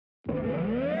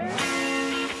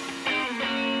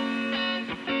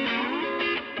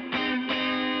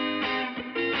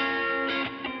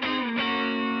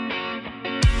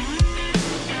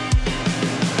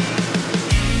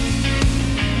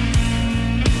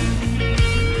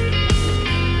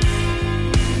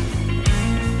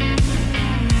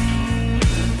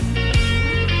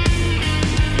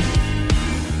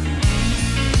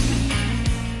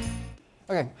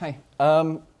Okay, hi.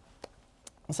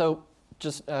 So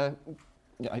just, I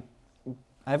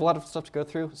have a lot of stuff to go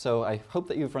through, so I hope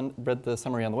that you've read the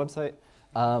summary on the website.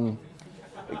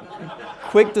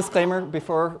 Quick disclaimer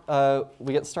before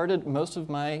we get started. Most of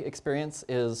my experience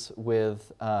is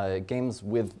with games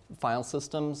with file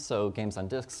systems, so games on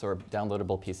disks or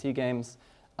downloadable PC games.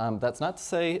 That's not to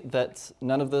say that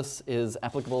none of this is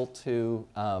applicable to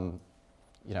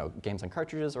games on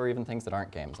cartridges or even things that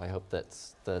aren't games. I hope that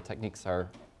the techniques are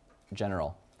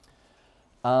general.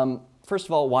 First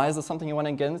of all, why is this something you want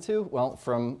to get into? Well,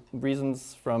 from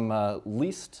reasons from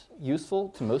least useful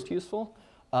to most useful.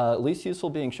 Least useful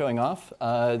being showing off.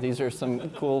 These are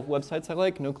some cool websites I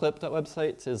like.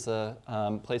 NoClip.website is a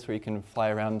place where you can fly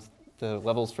around the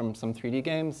levels from some 3D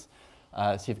games.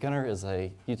 Steve Gunner is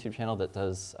a YouTube channel that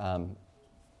does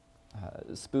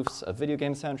spoofs of video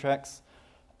game soundtracks.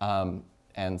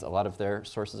 And a lot of their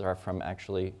sources are from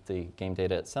actually the game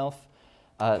data itself.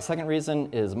 Second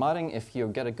reason is modding. If you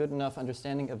get a good enough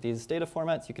understanding of these data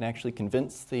formats, you can actually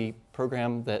convince the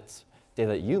program that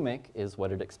data that you make is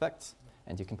what it expects,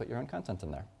 and you can put your own content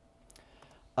in there.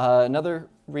 Another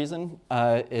reason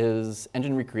is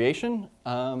engine recreation.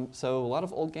 So a lot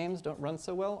of old games don't run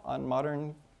so well on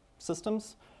modern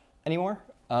systems anymore.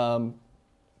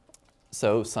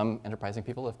 So some enterprising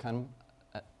people have come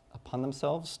upon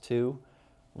themselves to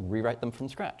rewrite them from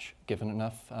scratch, given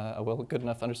a good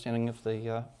enough understanding of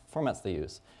the formats they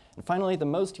use. And finally, the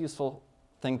most useful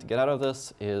thing to get out of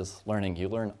this is learning. You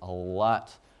learn a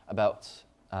lot about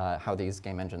how these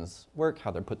game engines work,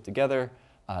 how they're put together,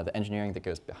 the engineering that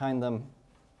goes behind them,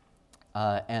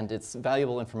 and it's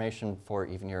valuable information for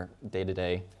even your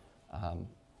day-to-day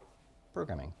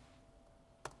programming.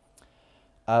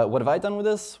 What have I done with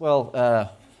this? Well,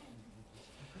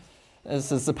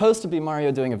 this is supposed to be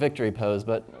Mario doing a victory pose,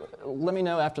 but let me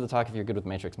know after the talk if you're good with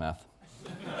matrix math.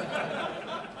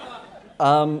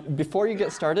 Before you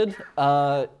get started,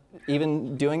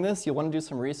 even doing this, you'll want to do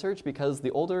some research, because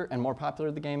the older and more popular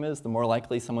the game is, the more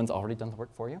likely someone's already done the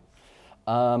work for you,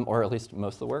 or at least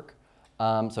most of the work.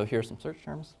 So here are some search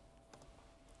terms.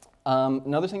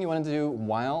 Another thing you want to do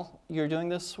while you're doing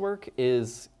this work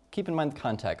is keep in mind the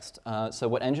context. So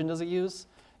what engine does it use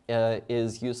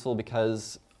is useful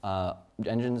because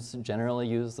engines generally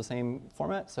use the same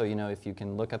format. So if you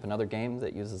can look up another game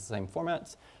that uses the same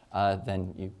formats,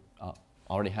 then you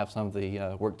already have some of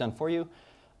the work done for you.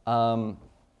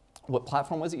 What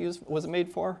platform was it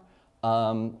made for?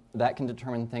 That can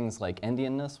determine things like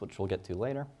endianness, which we'll get to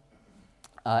later.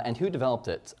 And who developed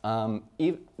it?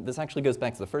 This actually goes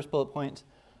back to the first bullet point,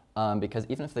 because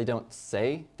even if they don't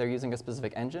say they're using a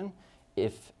specific engine,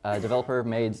 if a developer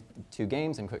made 2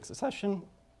 games in quick succession,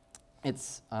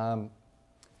 it's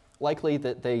likely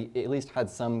that they at least had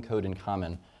some code in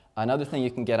common. Another thing you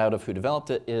can get out of who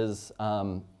developed it is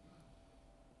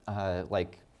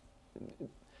like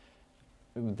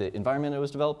the environment it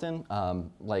was developed in.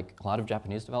 Like a lot of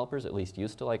Japanese developers at least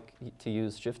used to like to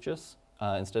use Shift-JIS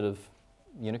instead of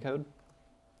Unicode.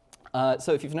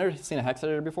 So if you've never seen a hex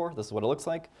editor before, this is what it looks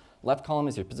like. Left column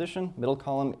is your position. Middle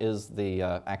column is the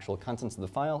actual contents of the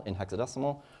file in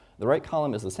hexadecimal. The right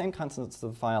column is the same contents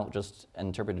of the file, just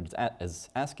interpreted as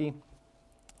ASCII,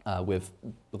 with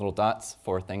little dots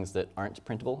for things that aren't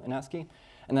printable in ASCII.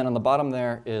 And then on the bottom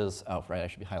there is, oh, right, I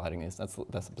should be highlighting these. That's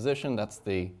the position, that's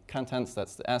the contents,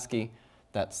 that's the ASCII,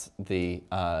 that's the,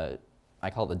 I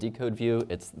call it the decode view.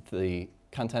 It's the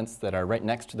contents that are right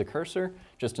next to the cursor,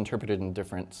 just interpreted in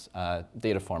different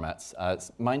data formats.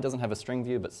 Mine doesn't have a string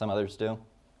view, but some others do.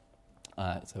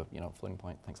 So, floating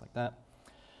point, things like that.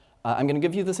 I'm going to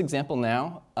give you this example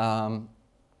now.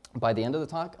 By the end of the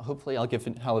talk, hopefully I'll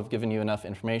have given you enough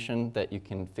information that you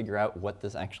can figure out what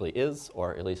this actually is,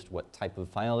 or at least what type of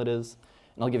file it is.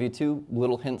 And I'll give you 2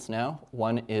 little hints now.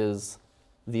 One is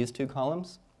these 2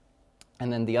 columns,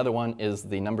 and then the other one is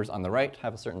the numbers on the right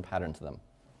have a certain pattern to them.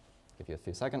 Give you a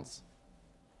few seconds.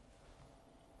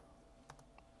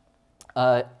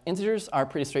 Integers are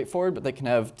pretty straightforward, but they can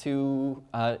have you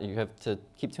have to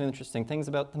keep 2 interesting things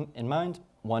about them in mind.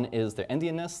 One is their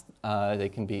endianness. They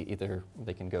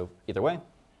can go either way.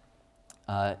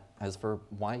 As for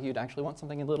why you'd actually want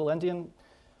something a little endian,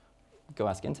 go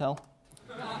ask Intel.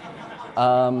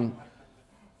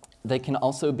 They can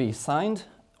also be signed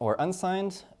or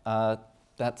unsigned,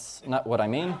 that's not what I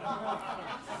mean.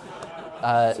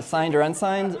 Signed or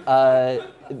unsigned,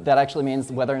 that actually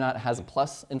means whether or not it has a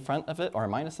plus in front of it or a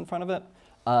minus in front of it.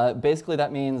 Basically,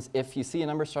 that means if you see a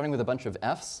number starting with a bunch of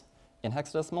Fs in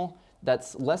hexadecimal,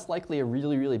 that's less likely a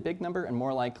really, really big number and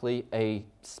more likely a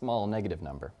small negative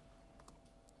number.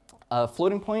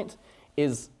 Floating point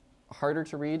is harder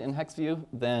to read in hex view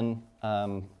than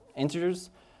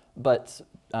integers, but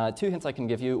two hints I can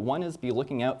give you. One is be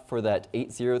looking out for that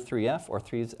 803F or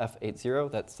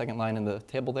 3F80, that second line in the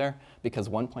table there, because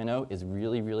 1.0 is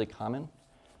really, really common.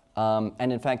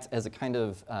 And in fact, as a kind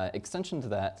of extension to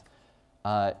that,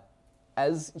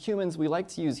 as humans, we like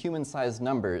to use human-sized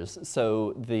numbers.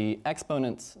 So the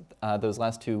exponents, those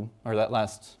last two, or that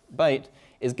last byte,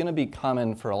 is going to be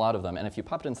common for a lot of them. And if you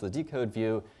pop it into the decode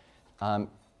view,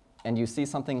 and you see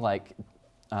something like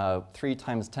 3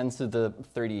 times 10 to the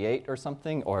 38 or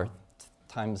something, or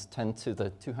times 10 to the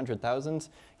 200,000,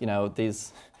 you know,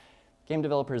 these game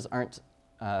developers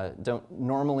don't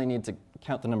normally need to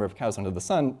count the number of cows under the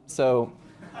sun, so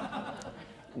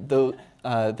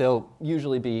they'll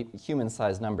usually be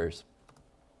human-sized numbers.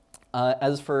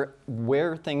 As for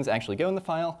where things actually go in the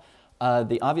file,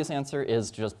 the obvious answer is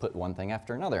to just put one thing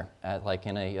after another, like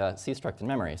in a C struct in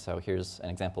memory. So here's an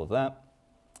example of that.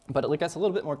 But it gets a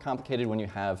little bit more complicated when you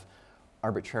have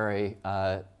arbitrarily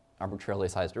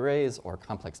sized arrays or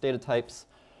complex data types.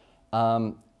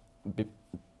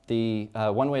 The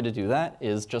one way to do that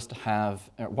is just to have,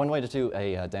 one way to do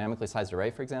a dynamically sized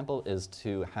array, for example, is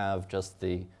to have just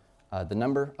the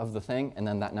number of the thing and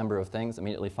then that number of things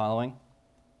immediately following.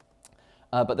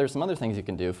 But there's some other things you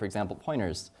can do, for example,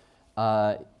 pointers.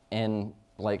 In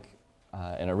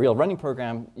a real running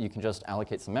program, you can just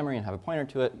allocate some memory and have a pointer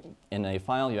to it. In a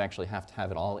file, you actually have to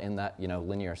have it all in that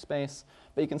linear space.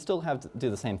 But you can still have to do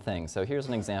the same thing. So here's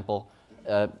an example.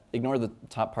 Ignore the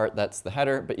top part, that's the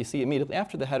header. But you see immediately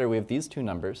after the header, we have these two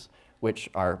numbers, which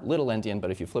are little endian, but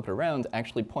if you flip it around,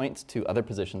 actually point to other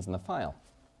positions in the file.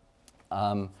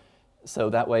 So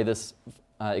that way, this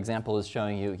example is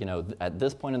showing you, at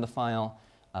this point in the file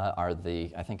are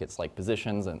the, I think it's like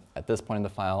positions, and at this point in the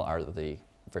file are the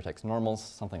vertex normals,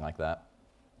 something like that.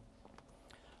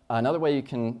 Another way you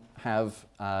can have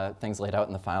things laid out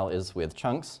in the file is with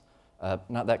chunks,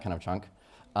 not that kind of chunk.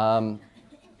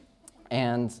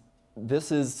 And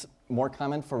this is more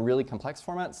common for really complex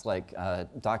formats like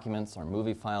documents or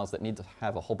movie files that need to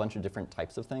have a whole bunch of different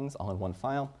types of things all in one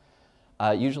file.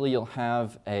 Usually you'll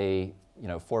have a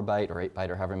 4-byte or 8-byte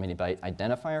or however many byte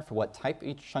identifier for what type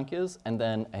each chunk is, and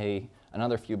then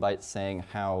another few bytes saying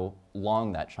how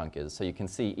long that chunk is. So you can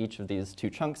see each of these two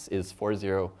chunks is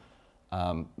 40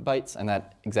 bytes, and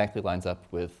that exactly lines up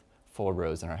with 4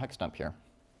 rows in our hex dump here.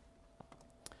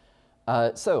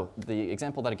 So the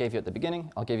example that I gave you at the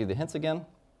beginning, I'll give you the hints again.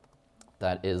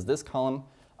 That is this column.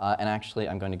 And actually,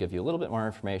 I'm going to give you a little bit more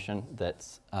information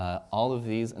that all of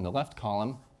these in the left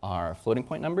column are floating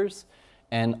point numbers,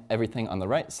 and everything on the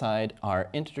right side are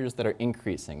integers that are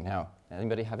increasing. Now,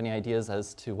 anybody have any ideas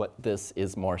as to what this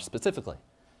is more specifically?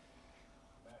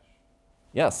 Mesh.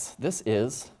 Yes, this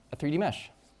is a 3D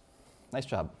mesh. Nice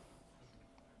job.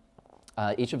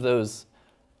 Each of those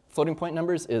floating point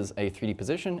numbers is a 3D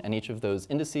position, and each of those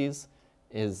indices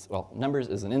is, well, numbers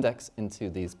is an index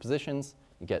into these positions.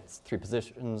 You get 3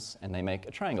 positions, and they make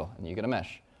a triangle, and you get a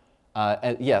mesh.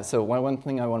 Yeah, so one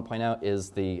thing I want to point out is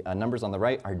the numbers on the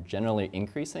right are generally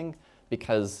increasing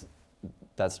because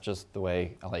that's just the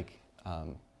way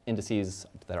indices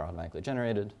that are automatically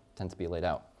generated tend to be laid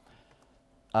out.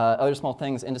 Other small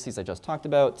things, indices I just talked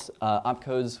about.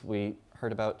 Opcodes we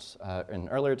heard about in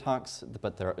earlier talks,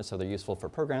 but they're useful for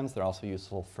programs. They're also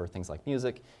useful for things like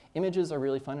music. Images are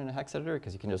really fun in a hex editor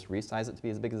because you can just resize it to be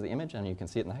as big as the image, and you can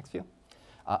see it in the hex view.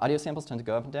 Audio samples tend to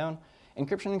go up and down.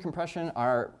 Encryption and compression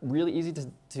are really easy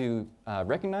to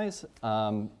recognize,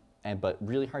 but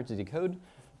really hard to decode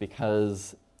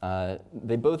because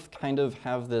they both kind of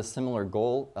have this similar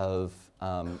goal of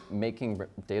making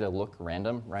data look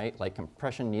random, right? Like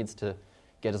compression needs to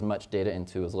get as much data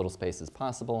into as little space as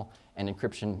possible, and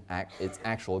encryption, its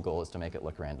actual goal is to make it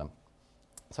look random.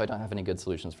 So I don't have any good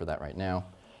solutions for that right now.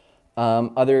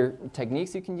 Other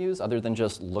techniques you can use, other than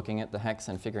just looking at the hex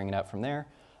and figuring it out from there.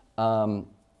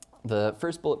 The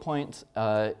first bullet point,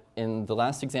 in the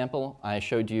last example, I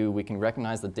showed you we can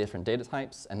recognize the different data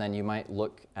types, and then you might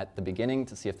look at the beginning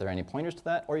to see if there are any pointers to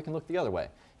that, or you can look the other way.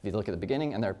 If you look at the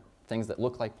beginning and there are things that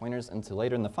look like pointers into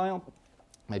later in the file,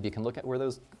 maybe you can look at where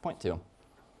those point to.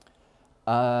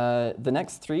 The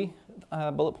next 3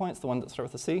 bullet points, the one that start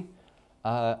with a C,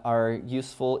 are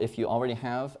useful if you already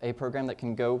have a program that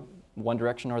can go one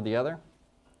direction or the other.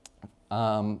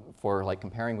 for like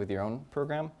comparing with your own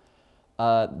program.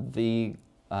 The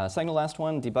second to last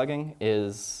one, debugging,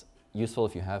 is useful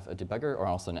if you have a debugger or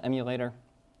also an emulator.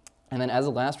 And then as a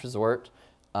last resort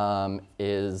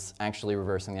is actually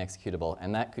reversing the executable.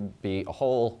 And that could be a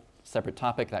whole separate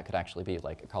topic. That could actually be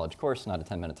like a college course, not a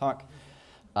 10-minute talk.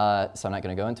 So I'm not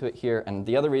going to go into it here. And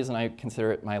the other reason I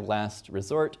consider it my last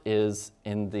resort is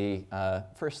in the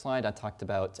first slide I talked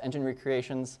about engine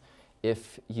recreations.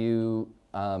 If you,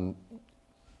 how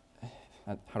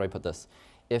do I put this?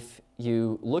 If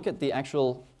you look at the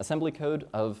actual assembly code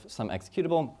of some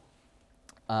executable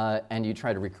and you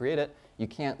try to recreate it, you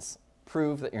can't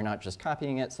prove that you're not just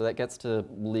copying it, so that gets to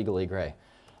legally gray.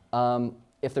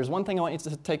 If there's one thing I want you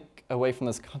to take away from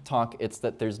this talk, it's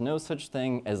that there's no such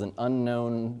thing as an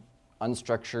unknown,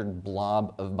 unstructured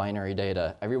blob of binary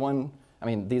data. Everyone, I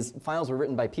mean, these files were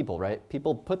written by people, right?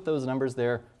 People put those numbers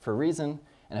there for a reason,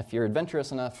 and if you're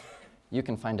adventurous enough, you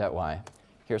can find out why.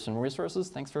 Here's some resources.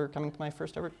 Thanks for coming to my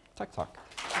first ever tech talk.